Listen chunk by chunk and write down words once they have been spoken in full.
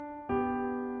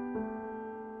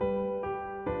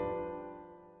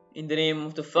In the name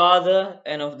of the Father,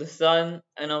 and of the Son,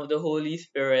 and of the Holy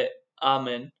Spirit.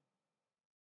 Amen.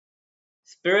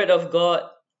 Spirit of God,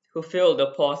 who filled the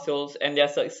apostles and their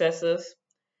successors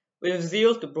with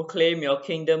zeal to proclaim your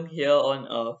kingdom here on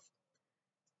earth,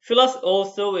 fill us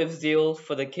also with zeal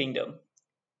for the kingdom.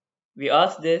 We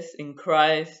ask this in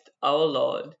Christ our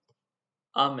Lord.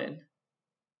 Amen.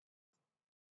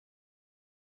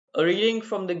 A reading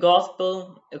from the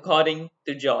Gospel according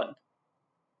to John,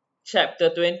 chapter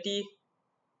 20,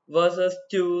 verses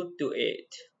 2 to 8.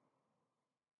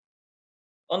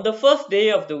 On the first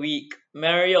day of the week,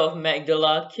 Mary of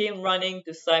Magdala came running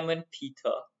to Simon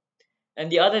Peter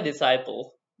and the other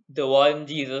disciple, the one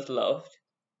Jesus loved.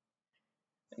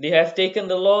 "They have taken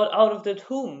the Lord out of the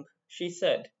tomb," she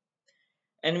said,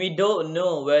 "and we don't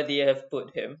know where they have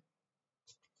put him."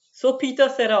 So Peter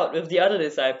set out with the other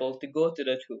disciple to go to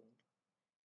the tomb.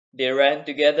 They ran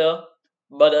together,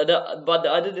 but the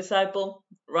other disciple,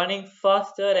 running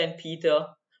faster than Peter,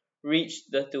 reached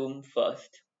the tomb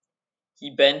first.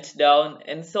 He bent down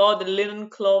and saw the linen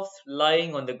cloths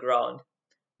lying on the ground,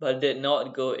 but did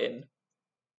not go in.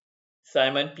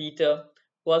 Simon Peter,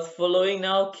 who was following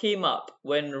now, came up,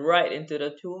 went right into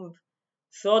the tomb,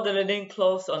 saw the linen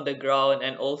cloths on the ground,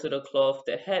 and also the cloth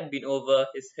that had been over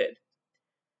his head.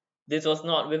 This was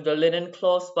not with the linen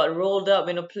cloths, but rolled up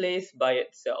in a place by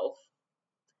itself.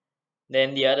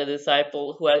 Then the other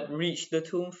disciple, who had reached the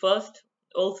tomb first,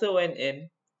 also went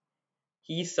in.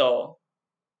 He saw,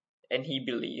 and he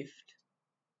believed.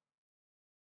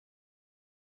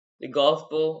 The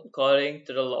Gospel according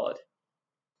to the Lord.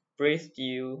 Praise to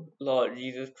you, Lord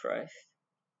Jesus Christ.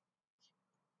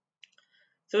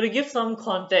 So to give some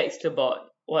context about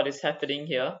what is happening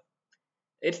here,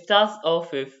 it starts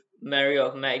off with Mary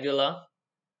of Magdala,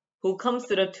 who comes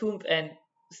to the tomb and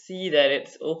see that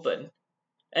it's open.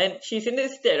 And she's in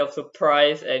this state of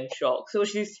surprise and shock. So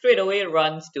she straight away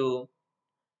runs to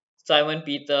Simon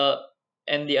Peter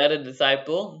and the other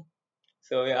disciple.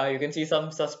 So yeah, you can see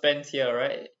some suspense here,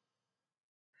 right?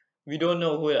 We don't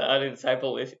know who the other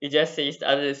disciple is. It just says the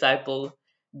other disciple,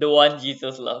 the one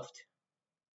Jesus loved.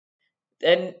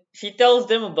 And she tells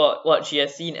them about what she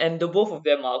has seen, and the both of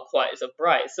them are quite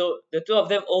surprised. So the two of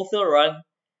them also run,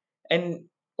 and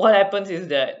what happens is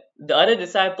that the other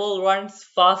disciple runs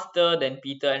faster than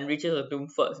Peter and reaches the tomb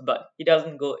first, but he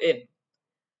doesn't go in.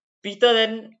 Peter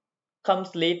then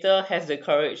comes later, has the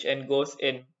courage, and goes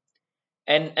in.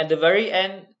 And at the very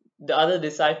end, the other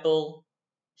disciple,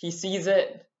 he sees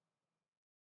it,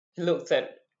 he looks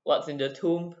at what's in the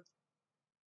tomb,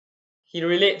 he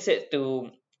relates it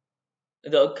to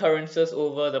the occurrences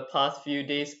over the past few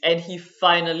days, and he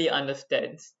finally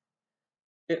understands.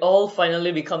 It all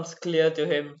finally becomes clear to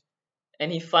him,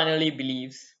 and he finally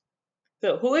believes.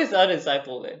 So, who is the other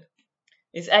disciple then?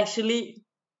 It's actually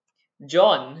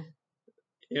John.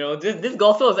 This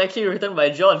gospel was actually written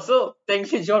by John. So,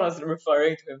 thankfully, John was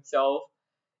referring to himself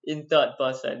in third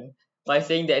person by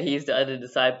saying that he is the other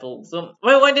disciple. So,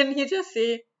 why didn't he just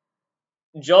say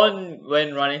John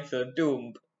went running to the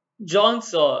tomb? John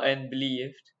saw and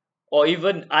believed. Or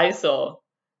even I saw.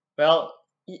 Well,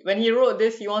 when he wrote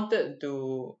this, he wanted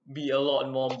to be a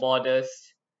lot more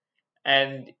modest,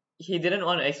 and he didn't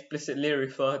want to explicitly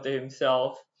refer to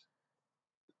himself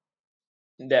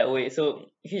that way. So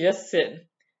he just said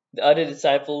the other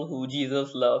disciple who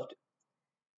Jesus loved.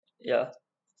 Yeah.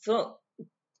 So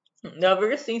there are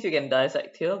various things you can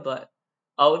dissect here, but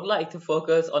I would like to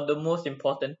focus on the most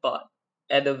important part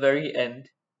at the very end.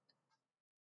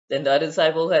 Then the other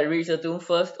disciple who had reached the tomb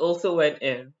first also went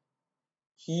in.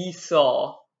 He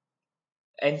saw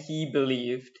and he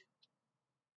believed.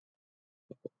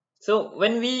 So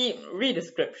when we read the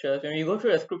scriptures, when we go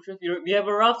through the scriptures, we have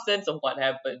a rough sense of what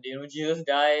happened. Jesus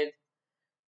died,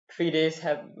 3 days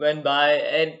have went by,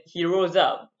 and he rose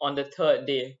up on the third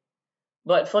day.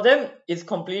 But for them, it's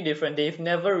completely different. They've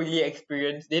never really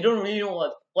experienced. They don't really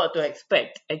know what to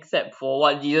expect, except for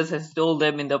what Jesus has told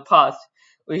them in the past,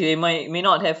 which they may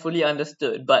not have fully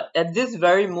understood. But at this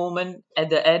very moment, at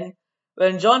the end,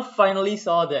 when John finally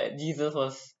saw that Jesus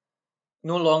was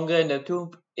no longer in the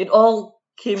tomb, it all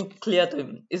came clear to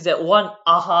him. It's that one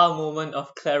aha moment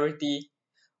of clarity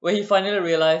where he finally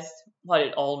realized what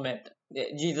it all meant.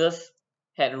 That Jesus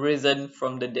had risen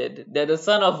from the dead, that the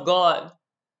Son of God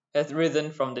has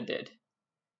risen from the dead.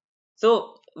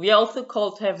 So we are also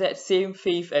called to have that same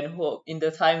faith and hope in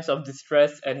the times of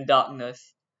distress and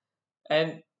darkness.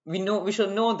 And we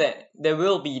should know that there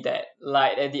will be that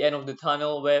light at the end of the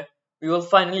tunnel where we will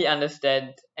finally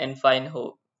understand and find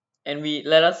hope. And we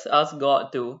let us ask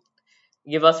God to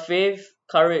give us faith,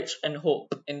 courage, and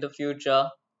hope in the future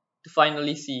to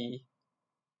finally see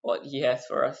what He has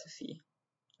for us to see.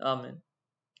 Amen.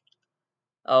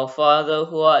 Our Father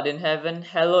who art in heaven,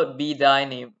 hallowed be thy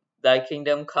name. Thy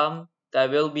kingdom come, thy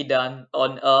will be done,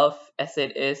 on earth as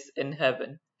it is in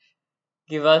heaven.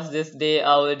 Give us this day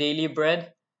our daily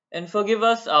bread, and forgive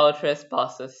us our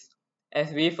trespasses,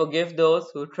 as we forgive those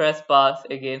who trespass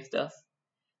against us.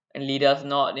 And lead us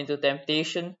not into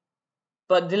temptation,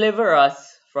 but deliver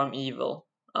us from evil.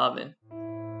 Amen.